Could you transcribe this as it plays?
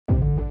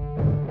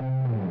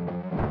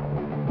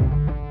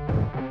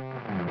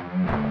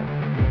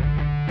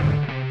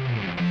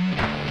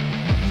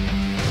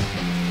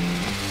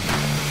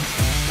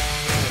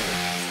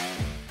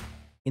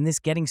In this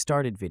Getting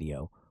Started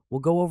video, we'll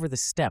go over the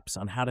steps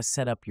on how to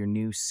set up your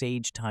new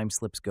Sage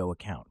Timeslips Go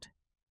account.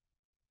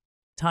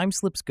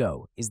 Timeslips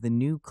Go is the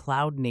new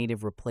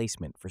cloud-native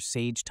replacement for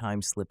Sage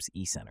Timeslips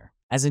eCenter.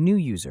 As a new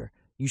user,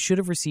 you should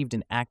have received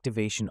an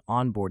activation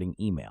onboarding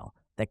email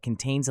that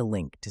contains a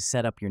link to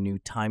set up your new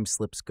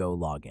Timeslips Go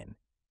login.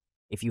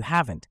 If you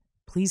haven't,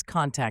 please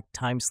contact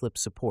Timeslips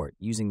support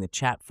using the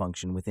chat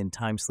function within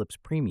Timeslips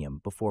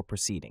Premium before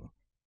proceeding.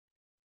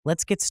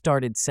 Let's get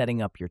started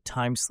setting up your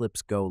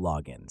Timeslips Go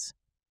logins.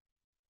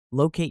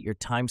 Locate your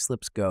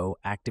Timeslips Go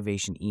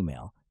activation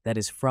email that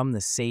is from the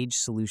Sage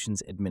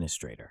Solutions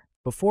Administrator.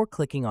 Before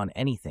clicking on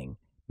anything,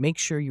 make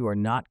sure you are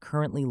not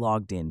currently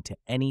logged in to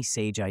any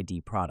Sage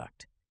ID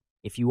product.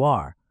 If you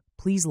are,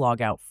 please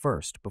log out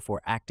first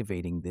before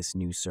activating this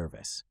new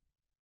service.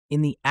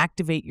 In the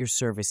Activate Your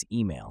Service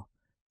email,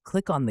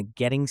 click on the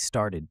Getting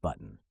Started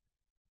button.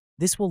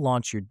 This will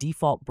launch your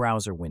default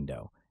browser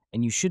window,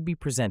 and you should be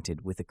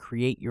presented with a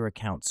Create Your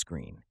Account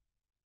screen.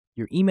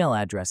 Your email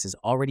address is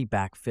already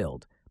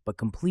backfilled, but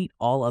complete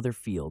all other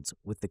fields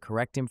with the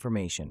correct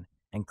information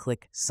and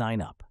click Sign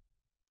Up.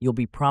 You'll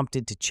be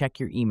prompted to check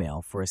your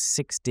email for a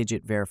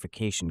 6-digit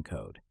verification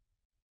code.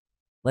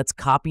 Let's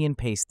copy and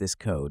paste this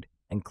code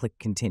and click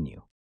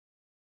Continue.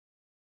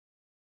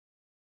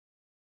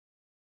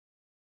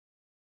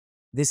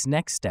 This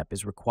next step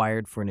is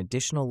required for an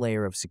additional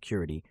layer of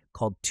security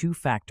called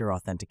two-factor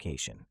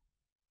authentication.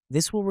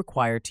 This will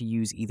require to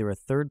use either a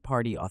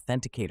third-party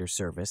authenticator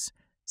service,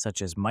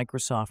 such as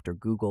Microsoft or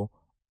Google,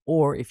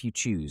 or if you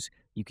choose,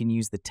 you can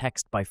use the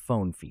text by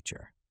phone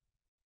feature.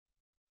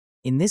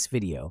 In this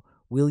video,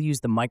 we'll use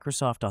the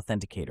Microsoft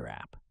Authenticator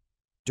app.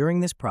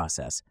 During this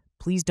process,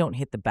 please don't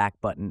hit the back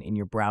button in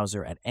your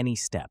browser at any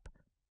step.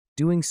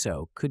 Doing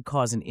so could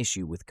cause an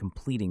issue with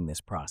completing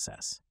this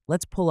process.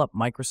 Let's pull up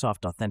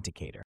Microsoft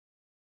Authenticator.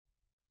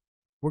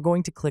 We're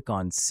going to click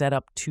on Set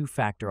up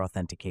Two-Factor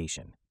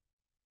Authentication.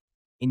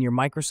 In your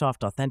Microsoft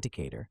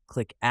Authenticator,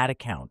 click Add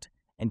Account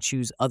and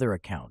choose Other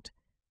Account.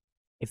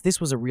 If this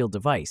was a real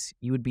device,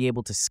 you would be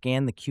able to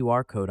scan the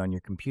QR code on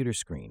your computer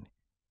screen.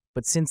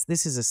 But since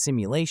this is a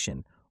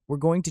simulation, we're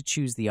going to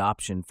choose the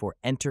option for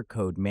Enter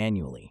Code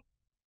manually.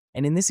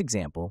 And in this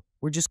example,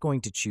 we're just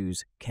going to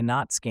choose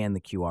Cannot Scan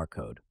the QR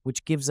code,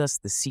 which gives us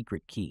the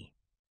secret key.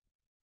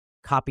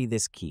 Copy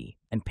this key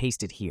and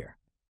paste it here.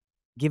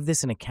 Give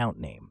this an account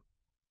name.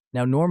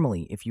 Now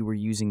normally, if you were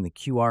using the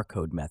QR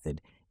code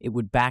method, it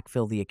would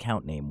backfill the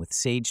account name with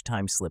Sage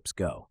Timeslips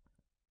Go.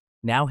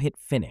 Now hit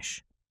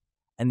Finish,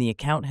 and the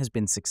account has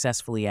been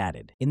successfully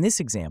added. In this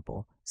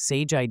example,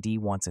 Sage ID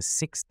wants a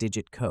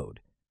 6-digit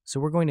code, so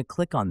we're going to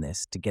click on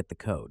this to get the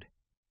code.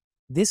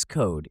 This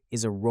code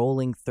is a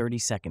rolling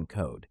 30-second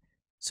code,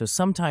 so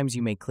sometimes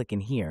you may click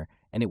in here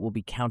and it will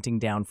be counting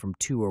down from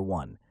 2 or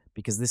 1,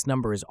 because this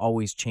number is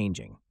always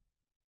changing.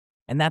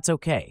 And that's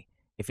okay.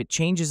 If it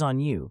changes on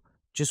you,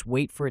 just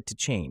wait for it to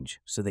change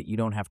so that you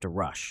don't have to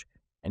rush.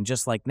 And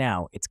just like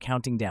now, it's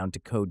counting down to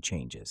code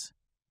changes.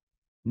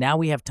 Now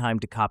we have time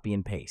to copy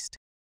and paste.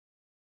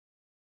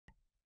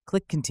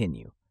 Click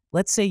Continue.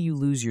 Let's say you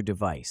lose your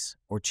device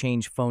or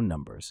change phone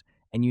numbers,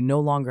 and you no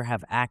longer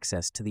have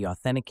access to the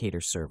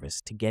Authenticator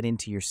service to get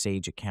into your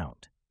Sage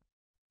account.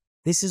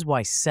 This is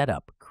why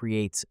Setup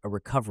creates a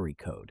recovery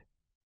code.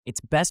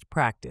 It's best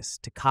practice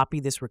to copy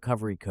this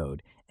recovery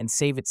code and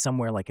save it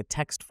somewhere like a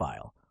text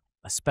file,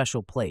 a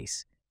special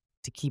place,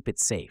 to keep it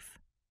safe.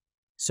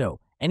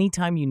 So,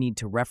 anytime you need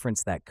to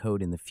reference that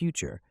code in the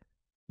future,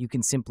 you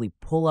can simply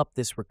pull up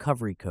this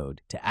recovery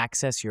code to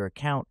access your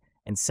account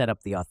and set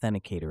up the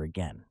Authenticator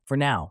again. For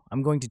now,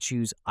 I'm going to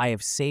choose I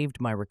have saved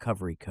my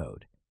recovery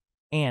code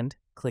and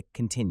click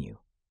Continue.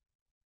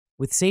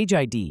 With Sage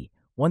ID,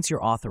 once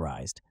you're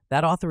authorized,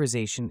 that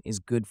authorization is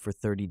good for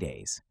 30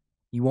 days.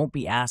 You won't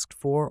be asked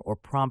for or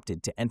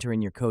prompted to enter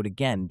in your code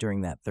again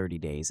during that 30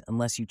 days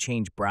unless you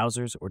change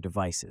browsers or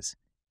devices.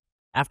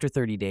 After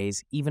 30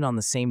 days, even on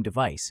the same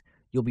device,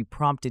 you'll be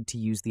prompted to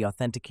use the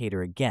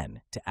Authenticator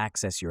again to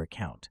access your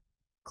account.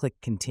 Click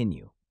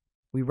Continue.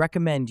 We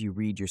recommend you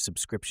read your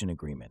subscription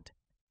agreement.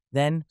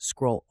 Then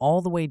scroll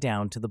all the way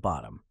down to the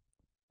bottom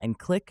and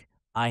click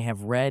I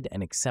have read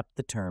and accept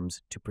the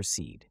terms to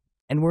proceed.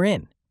 And we're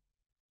in.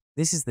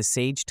 This is the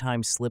Sage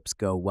Timeslips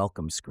Go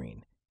welcome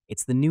screen.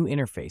 It's the new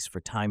interface for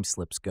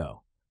Timeslips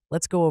Go.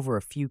 Let's go over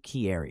a few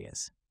key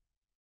areas.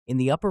 In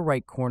the upper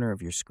right corner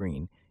of your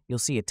screen, you'll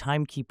see a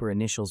Timekeeper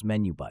Initials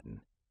menu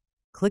button.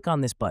 Click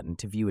on this button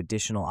to view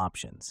additional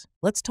options.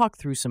 Let's talk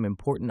through some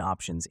important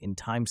options in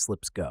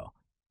Timeslips Go,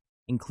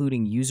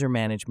 including user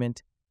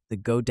management, the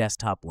Go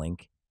desktop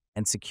link,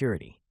 and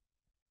security.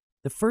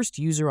 The first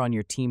user on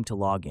your team to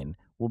log in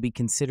will be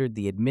considered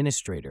the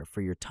administrator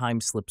for your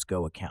Timeslips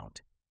Go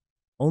account.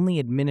 Only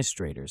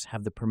administrators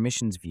have the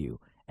permissions view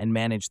and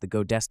manage the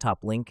Go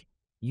desktop link,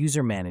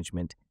 user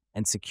management,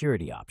 and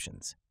security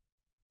options.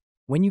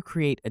 When you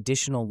create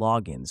additional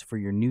logins for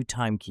your new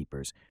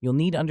timekeepers, you'll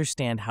need to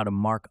understand how to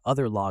mark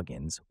other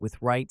logins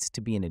with rights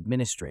to be an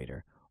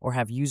administrator or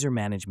have user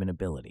management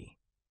ability.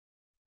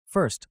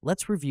 First,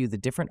 let's review the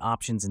different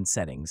options and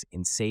settings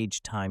in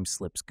Sage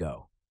Timeslips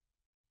Go.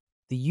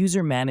 The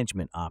user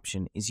management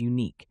option is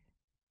unique.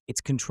 It's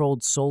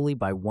controlled solely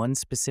by one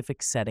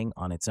specific setting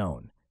on its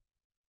own.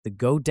 The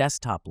Go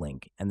desktop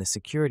link and the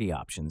security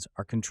options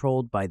are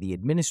controlled by the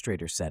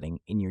administrator setting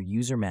in your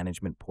user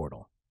management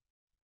portal.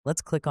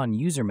 Let's click on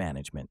User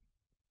Management,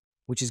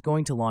 which is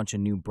going to launch a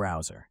new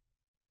browser.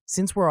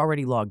 Since we're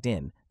already logged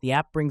in, the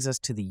app brings us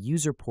to the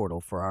user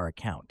portal for our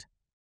account.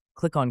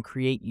 Click on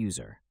Create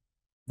User,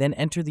 then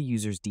enter the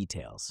user's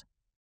details.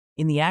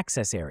 In the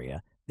Access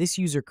area, this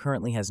user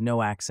currently has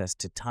no access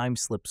to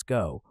Timeslips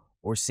Go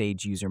or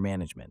Sage User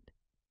Management.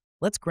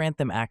 Let's grant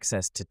them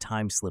access to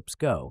Timeslips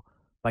Go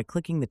by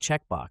clicking the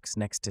checkbox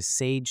next to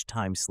Sage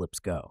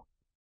Timeslips Go.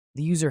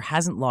 The user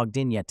hasn't logged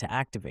in yet to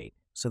activate,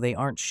 so they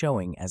aren't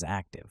showing as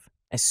active.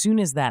 As soon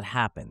as that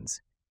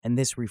happens, and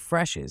this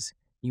refreshes,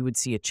 you would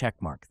see a check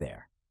mark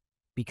there.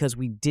 Because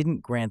we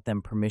didn't grant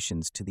them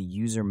permissions to the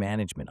user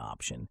management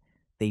option,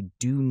 they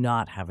do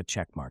not have a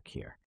check mark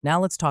here.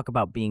 Now let's talk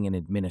about being an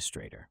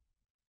administrator.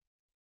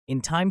 In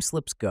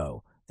Timeslips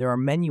Go, there are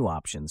menu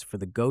options for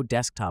the Go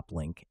desktop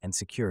link and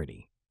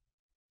security.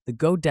 The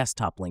Go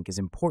desktop link is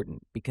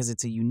important because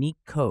it's a unique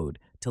code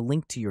to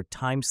link to your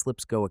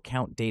Timeslips Go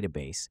account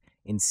database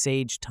in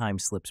Sage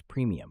Timeslips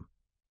Premium.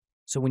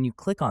 So when you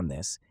click on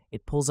this,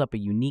 it pulls up a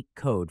unique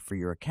code for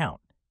your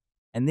account.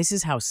 And this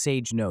is how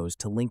Sage knows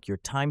to link your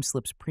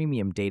Timeslips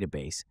Premium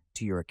database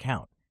to your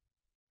account.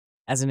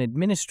 As an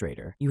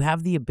administrator, you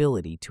have the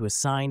ability to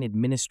assign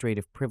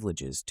administrative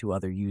privileges to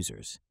other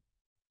users.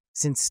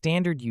 Since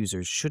standard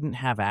users shouldn't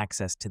have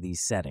access to these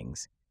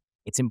settings,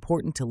 it's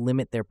important to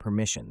limit their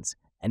permissions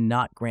and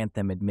not grant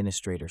them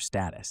administrator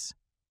status.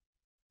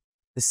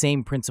 The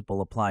same principle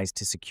applies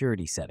to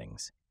security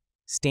settings.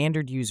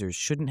 Standard users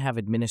shouldn't have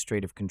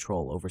administrative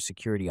control over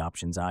security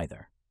options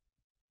either.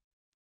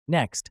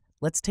 Next,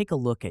 let's take a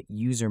look at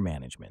user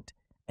management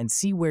and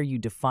see where you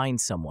define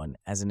someone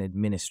as an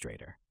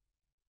administrator.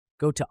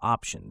 Go to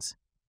Options,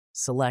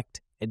 select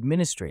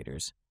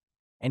Administrators,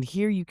 and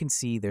here you can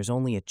see there's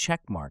only a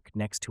check mark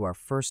next to our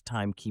first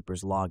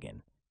Timekeepers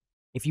login.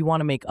 If you want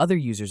to make other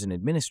users an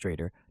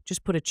administrator,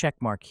 just put a check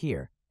mark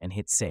here and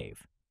hit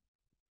Save.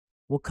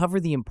 We'll cover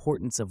the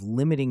importance of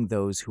limiting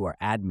those who are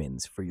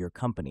admins for your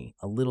company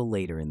a little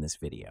later in this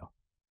video.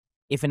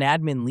 If an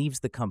admin leaves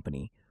the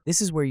company,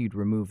 this is where you'd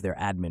remove their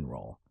admin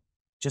role.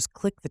 Just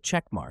click the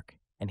check mark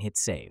and hit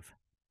Save.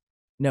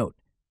 Note,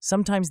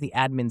 sometimes the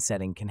admin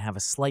setting can have a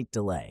slight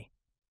delay.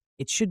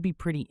 It should be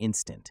pretty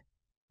instant,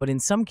 but in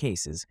some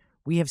cases,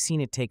 we have seen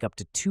it take up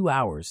to 2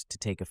 hours to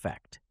take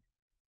effect.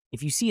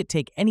 If you see it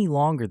take any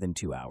longer than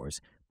 2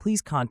 hours,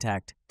 please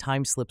contact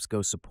Timeslips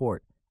Go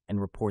support and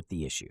report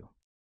the issue.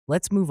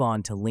 Let's move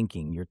on to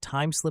linking your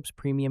Timeslips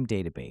Premium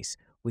database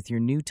with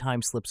your new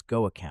Timeslips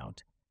Go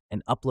account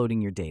and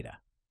uploading your data.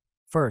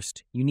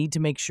 First, you need to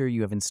make sure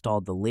you have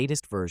installed the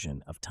latest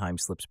version of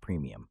Timeslips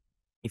Premium.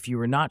 If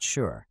you are not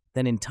sure,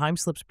 then in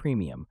Timeslips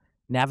Premium,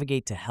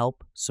 navigate to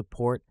Help,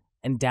 Support,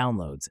 and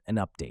Downloads and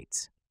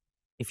Updates.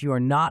 If you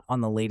are not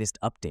on the latest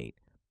update,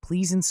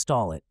 please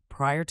install it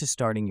prior to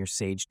starting your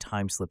Sage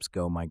Timeslips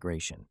Go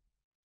migration,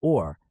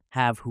 or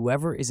have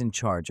whoever is in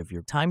charge of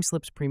your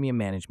Timeslips Premium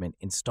management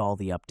install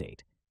the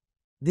update.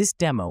 This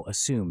demo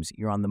assumes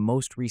you're on the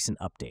most recent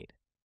update.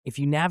 If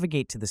you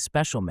navigate to the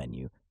Special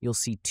menu, you'll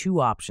see 2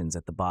 options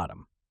at the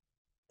bottom.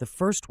 The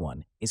first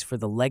one is for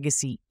the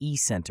legacy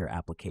eCenter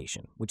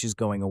application, which is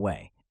going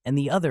away, and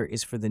the other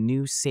is for the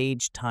new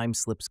Sage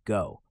Timeslips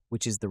Go,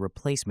 which is the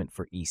replacement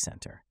for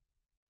eCenter.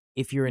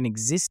 If you're an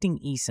existing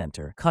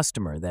eCenter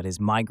customer that is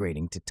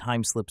migrating to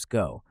Timeslips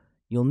Go,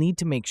 you'll need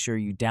to make sure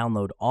you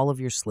download all of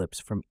your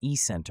slips from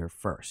eCenter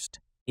first.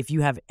 If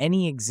you have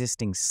any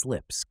existing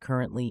slips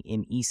currently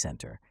in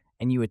eCenter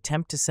and you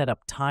attempt to set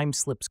up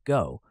Timeslips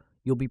Go,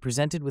 you'll be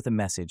presented with a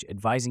message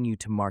advising you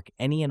to mark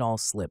any and all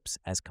slips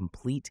as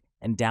complete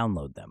and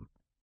download them,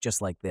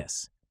 just like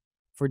this.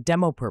 For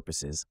demo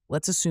purposes,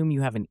 let's assume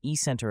you have an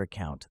eCenter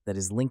account that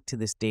is linked to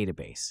this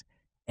database,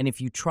 and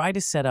if you try to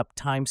set up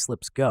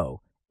Timeslips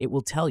Go, it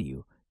will tell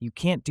you you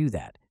can't do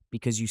that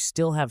because you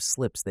still have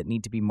slips that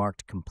need to be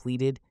marked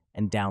completed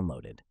and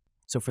downloaded.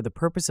 So for the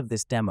purpose of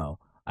this demo,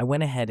 I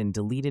went ahead and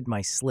deleted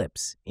my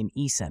slips in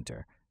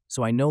eCenter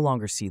so I no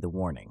longer see the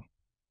warning.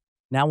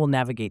 Now we'll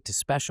navigate to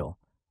Special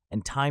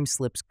and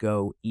Timeslips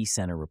Go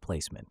eCenter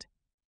Replacement.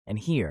 And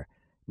here,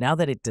 now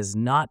that it does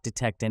not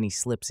detect any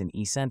slips in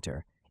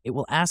eCenter, it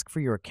will ask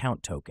for your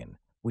account token,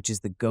 which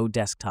is the Go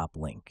desktop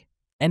link.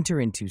 Enter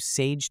into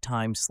Sage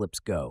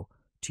Timeslips Go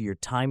to your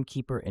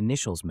Timekeeper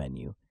Initials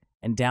menu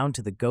and down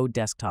to the Go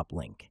desktop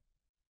link,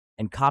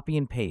 and copy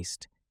and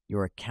paste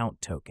your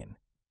account token.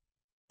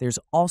 There's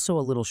also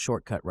a little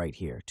shortcut right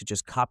here to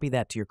just copy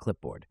that to your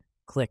clipboard.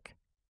 Click.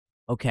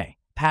 OK,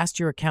 paste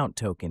your account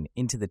token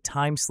into the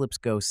Timeslips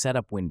Go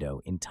setup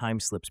window in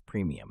Timeslips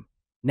Premium.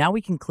 Now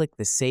we can click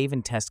the Save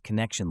and Test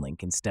Connection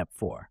link in Step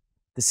 4.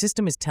 The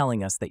system is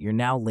telling us that you're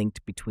now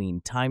linked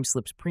between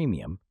Timeslips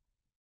Premium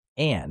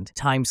and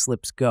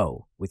Timeslips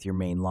Go with your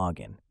main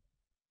login.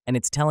 And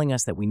it's telling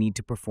us that we need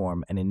to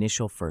perform an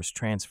initial first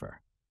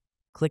transfer.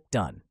 Click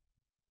Done.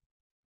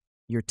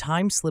 Your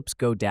Timeslips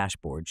Go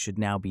dashboard should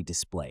now be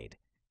displayed.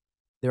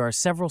 There are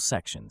several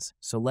sections,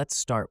 so let's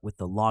start with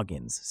the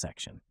Logins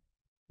section.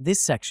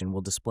 This section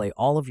will display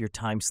all of your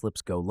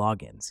Timeslips Go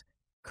logins.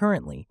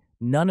 Currently,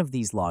 none of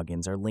these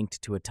logins are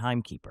linked to a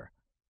timekeeper.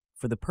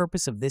 For the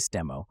purpose of this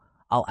demo,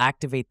 I'll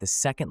activate the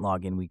second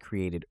login we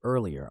created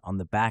earlier on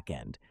the back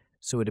end,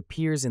 so it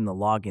appears in the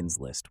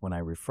logins list when I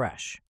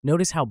refresh.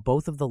 Notice how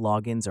both of the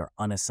logins are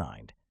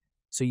unassigned.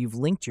 So you've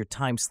linked your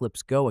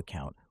Timeslips Go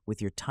account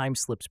with your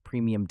Timeslips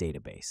Premium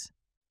database.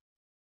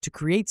 To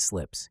create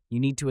slips, you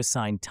need to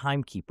assign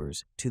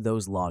timekeepers to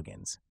those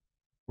logins.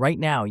 Right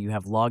now, you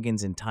have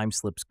logins in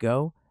Timeslips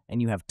Go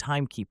and you have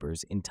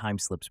timekeepers in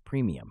Timeslips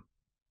Premium.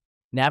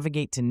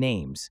 Navigate to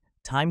Names,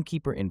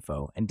 Timekeeper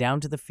Info, and down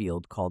to the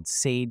field called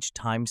Sage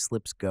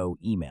Timeslips Go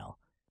Email.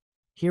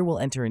 Here we'll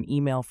enter an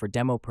email for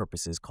demo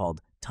purposes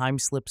called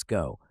Timeslips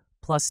Go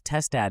plus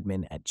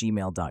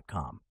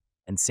testadmin@gmail.com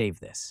and save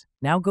this.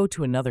 Now go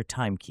to another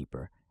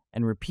timekeeper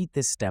and repeat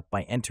this step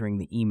by entering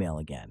the email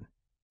again.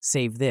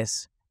 Save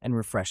this and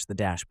refresh the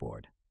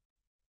dashboard.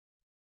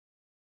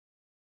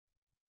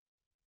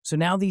 So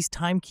now these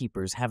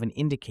timekeepers have an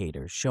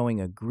indicator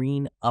showing a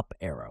green up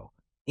arrow,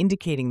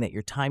 indicating that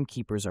your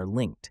timekeepers are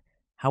linked.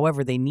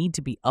 However, they need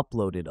to be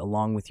uploaded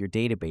along with your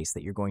database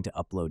that you're going to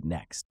upload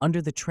next.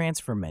 Under the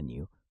Transfer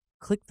menu,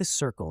 click the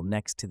circle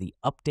next to the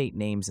Update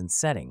Names and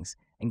Settings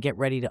and get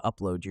ready to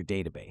upload your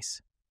database.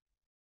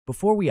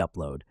 Before we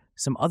upload,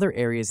 some other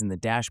areas in the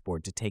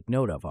dashboard to take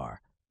note of are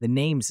the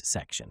Names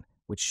section,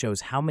 which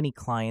shows how many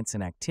clients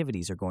and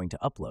activities are going to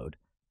upload,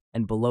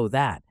 and below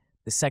that,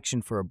 the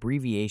section for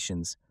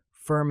abbreviations,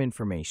 firm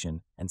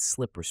information, and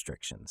slip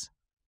restrictions.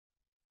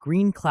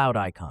 Green cloud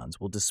icons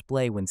will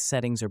display when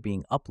settings are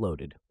being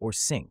uploaded or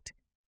synced.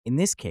 In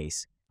this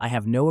case, I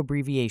have no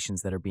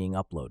abbreviations that are being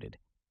uploaded,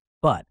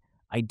 but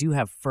I do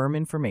have firm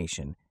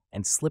information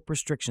and slip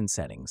restriction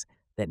settings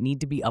that need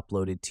to be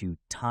uploaded to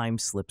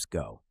Timeslips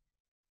Go.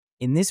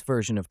 In this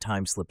version of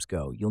Timeslips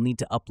Go, you'll need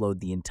to upload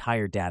the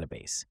entire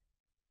database.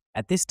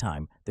 At this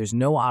time, there's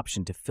no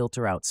option to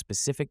filter out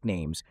specific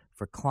names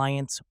for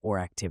clients or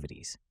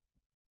activities.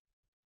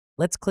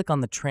 Let's click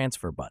on the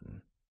Transfer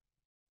button.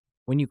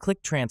 When you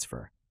click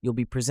Transfer, you'll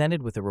be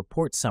presented with a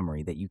report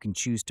summary that you can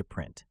choose to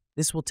print.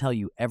 This will tell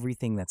you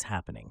everything that's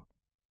happening.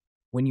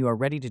 When you are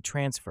ready to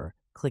transfer,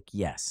 click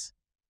Yes.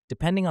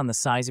 Depending on the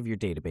size of your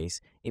database,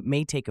 it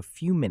may take a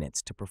few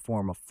minutes to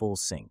perform a full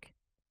sync.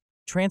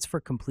 Transfer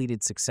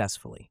completed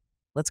successfully.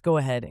 Let's go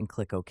ahead and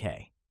click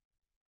OK.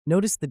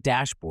 Notice the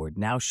dashboard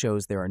now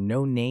shows there are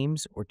no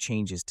names or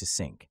changes to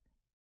sync.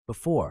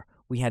 Before,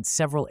 we had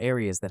several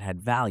areas that had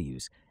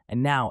values,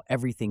 and now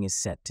everything is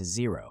set to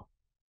 0.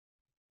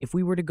 If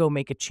we were to go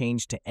make a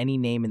change to any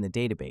name in the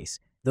database,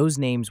 those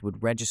names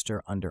would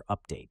register under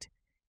Update.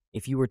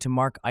 If you were to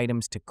mark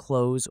items to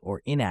close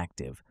or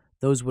inactive,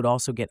 those would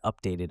also get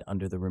updated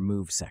under the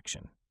Remove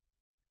section.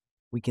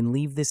 We can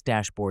leave this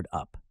dashboard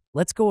up.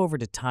 Let's go over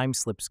to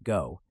Timeslips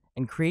Go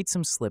and create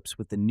some slips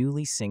with the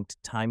newly synced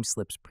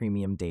Timeslips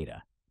Premium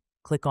data.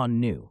 Click on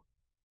New.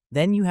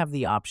 Then you have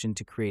the option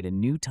to create a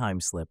new time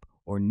slip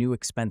or new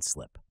expense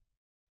slip.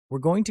 We're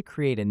going to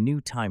create a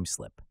new time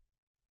slip.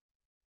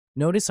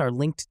 Notice our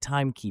linked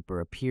timekeeper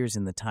appears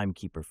in the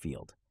timekeeper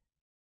field.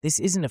 This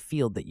isn't a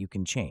field that you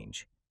can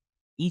change.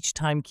 Each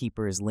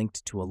timekeeper is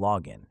linked to a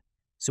login.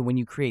 So when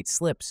you create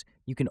slips,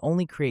 you can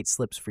only create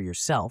slips for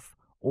yourself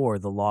or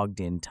the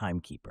logged-in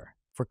timekeeper.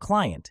 For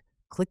client,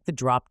 click the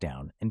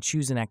drop-down and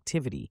choose an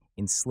activity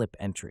in slip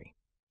entry.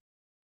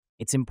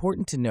 It's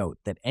important to note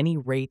that any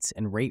rates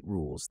and rate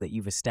rules that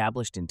you've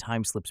established in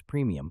Timeslips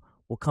Premium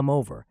will come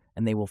over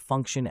and they will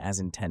function as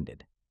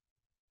intended.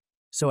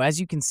 So as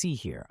you can see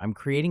here, I'm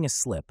creating a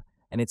slip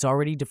and it's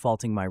already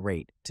defaulting my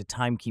rate to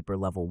Timekeeper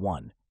Level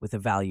 1 with a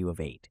value of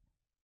 8.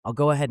 I'll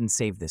go ahead and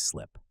save this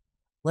slip.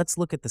 Let's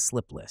look at the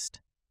slip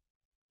list.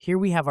 Here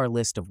we have our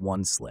list of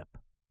 1 slip.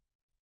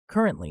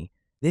 Currently,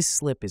 this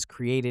slip is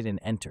created and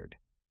entered,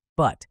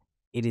 but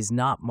it is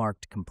not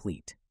marked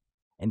complete.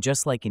 And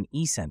just like in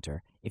eCenter,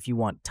 if you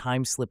want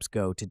Timeslips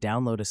Go to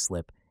download a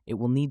slip, it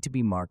will need to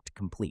be marked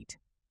complete.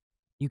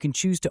 You can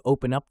choose to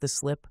open up the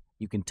slip,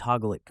 you can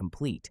toggle it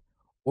complete,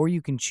 or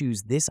you can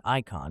choose this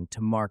icon to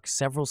mark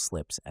several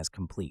slips as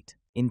complete.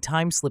 In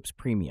Timeslips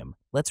Premium,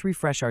 let's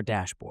refresh our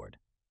dashboard.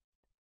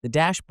 The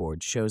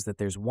dashboard shows that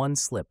there's 1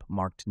 slip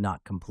marked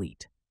not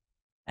complete.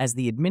 As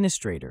the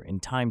administrator in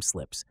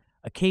Timeslips,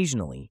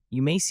 occasionally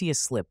you may see a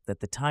slip that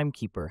the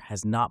timekeeper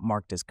has not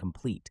marked as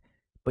complete,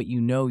 but you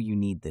know you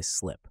need this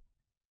slip.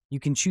 You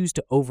can choose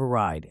to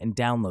override and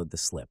download the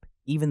slip,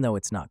 even though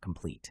it's not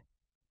complete.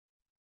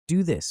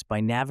 Do this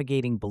by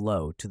navigating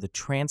below to the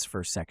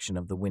Transfer section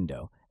of the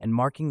window and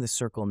marking the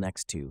circle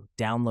next to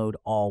Download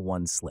All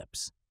 1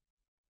 Slips.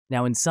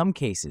 Now, in some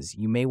cases,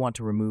 you may want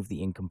to remove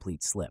the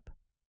incomplete slip.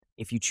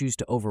 If you choose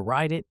to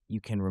override it, you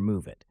can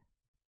remove it.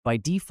 By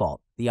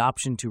default, the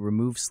option to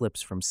remove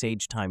slips from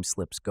Sage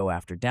Timeslips Go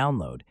after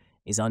download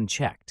is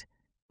unchecked,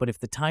 but if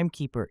the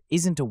timekeeper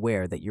isn't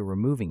aware that you're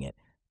removing it,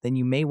 then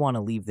you may want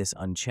to leave this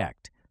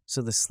unchecked,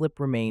 so the slip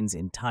remains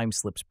in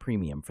Timeslips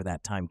Premium for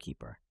that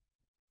timekeeper.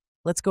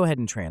 Let's go ahead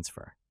and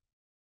transfer.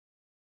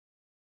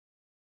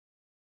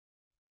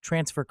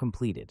 Transfer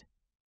completed.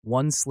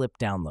 One slip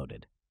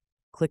downloaded.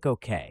 Click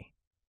OK.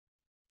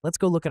 Let's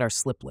go look at our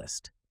slip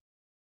list.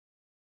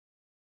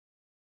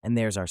 And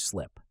there's our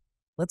slip.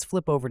 Let's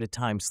flip over to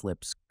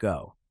Timeslips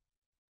Go.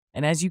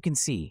 And as you can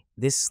see,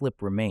 this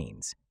slip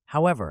remains.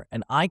 However,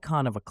 an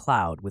icon of a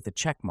cloud with a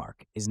check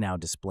mark is now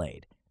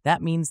displayed.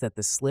 That means that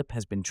the slip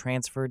has been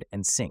transferred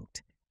and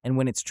synced. And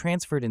when it's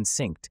transferred and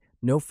synced,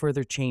 no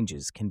further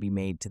changes can be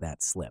made to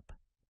that slip.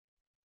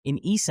 In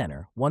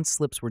eCenter, once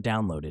slips were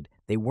downloaded,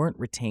 they weren't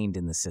retained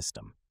in the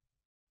system.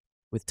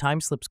 With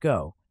Timeslips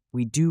Go,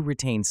 we do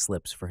retain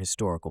slips for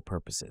historical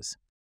purposes.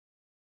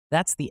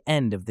 That's the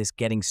end of this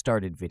Getting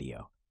Started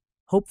video.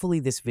 Hopefully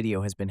this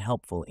video has been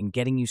helpful in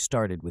getting you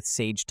started with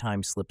Sage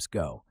Timeslips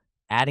Go,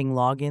 adding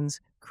logins,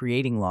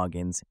 creating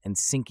logins, and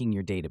syncing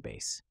your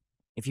database.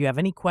 If you have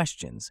any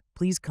questions,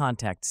 please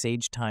contact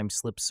Sage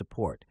Timeslips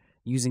Support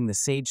using the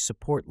Sage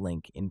Support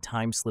link in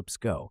Timeslips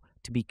Go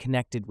to be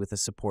connected with a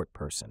support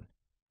person.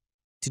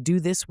 To do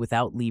this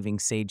without leaving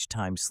Sage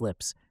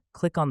Timeslips,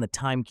 click on the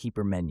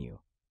Timekeeper menu,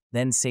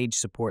 then Sage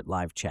Support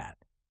Live Chat.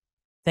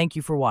 Thank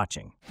you for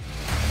watching.